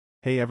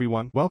Hey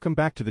everyone, welcome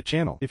back to the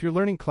channel. If you're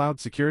learning cloud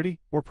security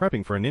or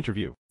prepping for an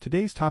interview,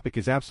 today's topic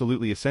is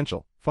absolutely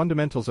essential.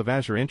 Fundamentals of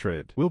Azure Entra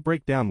ID. We'll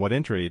break down what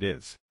Entra ID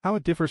is, how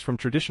it differs from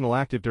traditional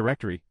Active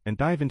Directory, and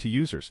dive into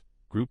users,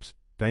 groups,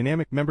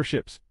 dynamic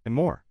memberships, and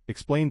more,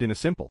 explained in a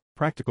simple,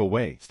 practical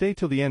way. Stay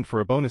till the end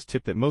for a bonus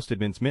tip that most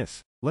admins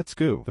miss. Let's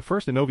go. The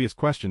first and obvious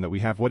question that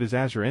we have: what is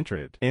Azure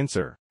Entra ID?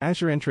 Answer: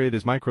 Azure Entra ID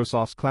is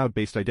Microsoft's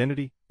cloud-based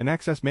identity and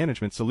access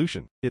management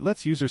solution. It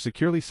lets users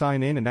securely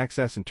sign in and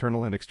access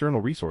internal and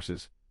external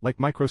resources, like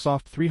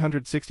Microsoft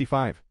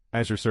 365,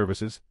 Azure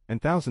services,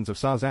 and thousands of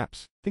SaaS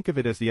apps. Think of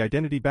it as the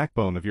identity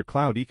backbone of your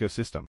cloud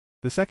ecosystem.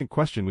 The second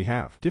question we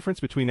have: difference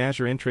between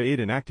Azure Entra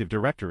ID and Active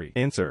Directory.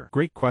 Answer: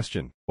 great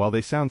question. While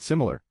they sound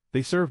similar,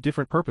 they serve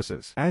different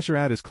purposes. Azure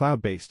AD is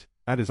cloud-based,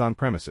 AD is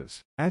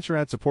on-premises. Azure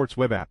AD supports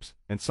web apps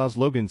and SaaS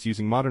logins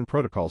using modern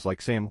protocols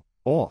like SAML,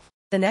 OAuth.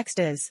 The next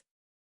is: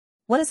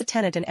 what is a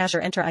tenant in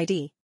Azure Entra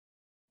ID?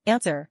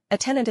 Answer: a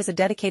tenant is a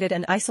dedicated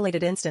and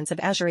isolated instance of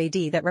Azure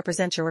AD that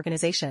represents your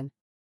organization.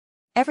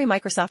 Every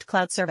Microsoft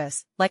cloud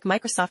service, like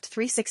Microsoft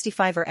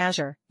 365 or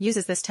Azure,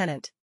 uses this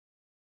tenant.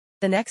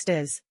 The next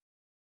is: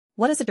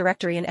 what is a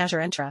directory in Azure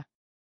Entra?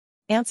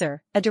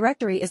 Answer: a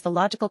directory is the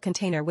logical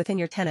container within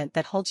your tenant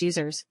that holds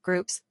users,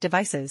 groups,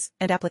 devices,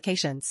 and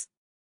applications.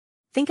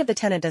 Think of the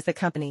tenant as the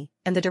company,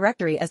 and the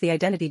directory as the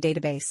identity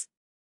database.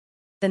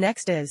 The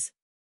next is: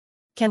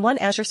 can one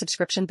Azure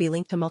subscription be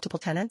linked to multiple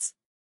tenants?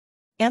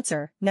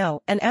 Answer: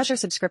 no, an Azure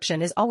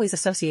subscription is always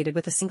associated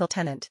with a single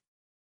tenant.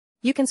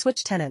 You can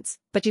switch tenants,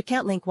 but you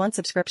can't link one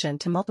subscription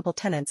to multiple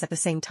tenants at the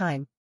same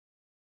time.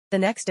 The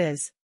next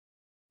is: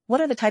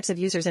 what are the types of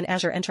users in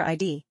Azure Entra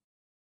ID?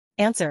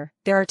 Answer: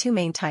 there are two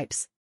main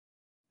types.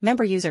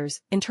 Member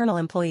users, internal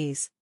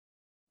employees.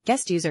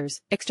 Guest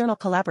users, external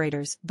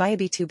collaborators, via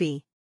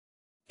B2B.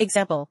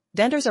 Example: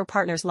 vendors or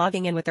partners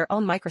logging in with their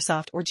own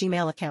Microsoft or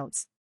Gmail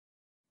accounts.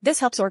 This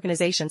helps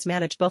organizations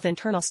manage both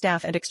internal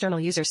staff and external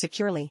users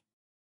securely.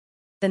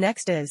 The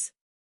next is: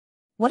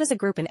 what is a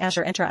group in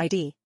Azure Entra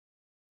ID?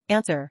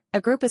 Answer: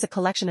 a group is a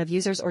collection of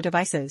users or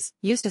devices,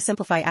 used to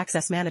simplify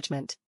access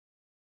management.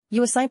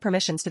 You assign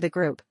permissions to the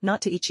group,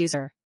 not to each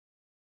user.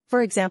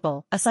 For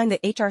example, assign the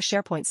HR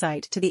SharePoint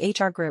site to the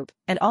HR group,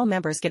 and all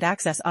members get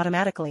access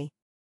automatically.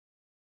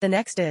 The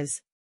next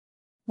is: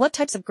 what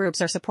types of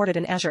groups are supported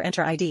in Azure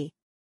Entra ID?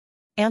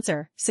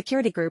 Answer: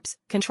 security groups,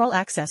 control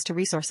access to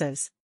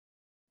resources.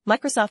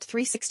 Microsoft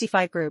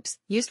 365 groups,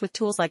 used with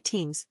tools like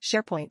Teams,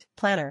 SharePoint,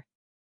 Planner.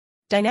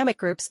 Dynamic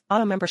groups,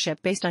 auto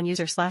membership based on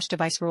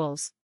user/device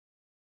rules.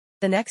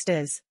 The next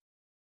is: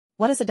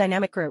 what is a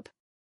dynamic group?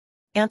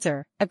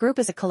 Answer: a group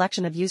is a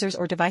collection of users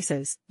or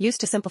devices, used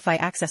to simplify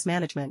access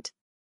management.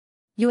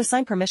 You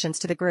assign permissions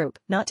to the group,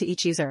 not to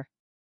each user.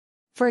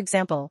 For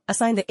example,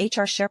 assign the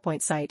HR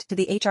SharePoint site to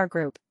the HR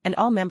group, and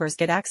all members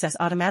get access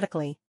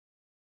automatically.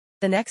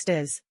 The next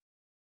is: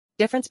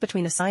 difference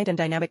between assigned and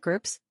dynamic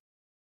groups?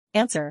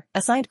 Answer: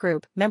 assigned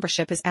group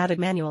membership is added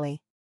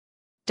manually.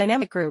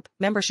 Dynamic group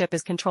membership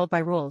is controlled by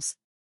rules.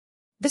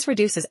 This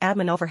reduces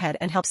admin overhead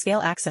and helps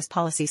scale access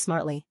policies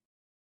smartly.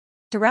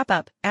 To wrap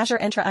up, Azure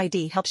Entra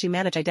ID helps you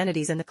manage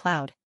identities in the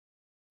cloud.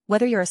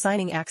 Whether you're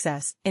assigning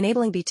access,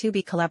 enabling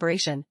B2B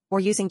collaboration, or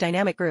using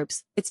dynamic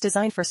groups, it's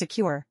designed for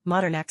secure,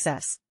 modern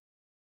access.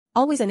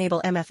 Always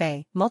enable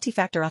MFA,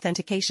 multi-factor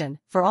authentication,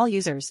 for all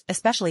users,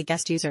 especially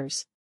guest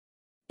users.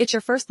 It's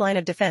your first line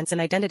of defense in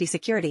identity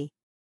security.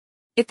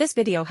 If this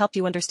video helped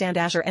you understand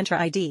Azure Entra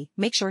ID,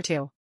 make sure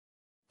to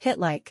hit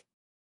like,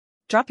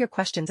 drop your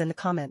questions in the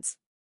comments,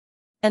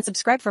 and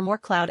subscribe for more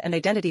cloud and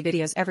identity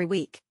videos every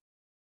week.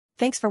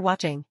 Thanks for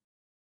watching.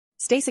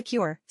 Stay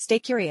secure, stay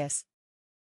curious.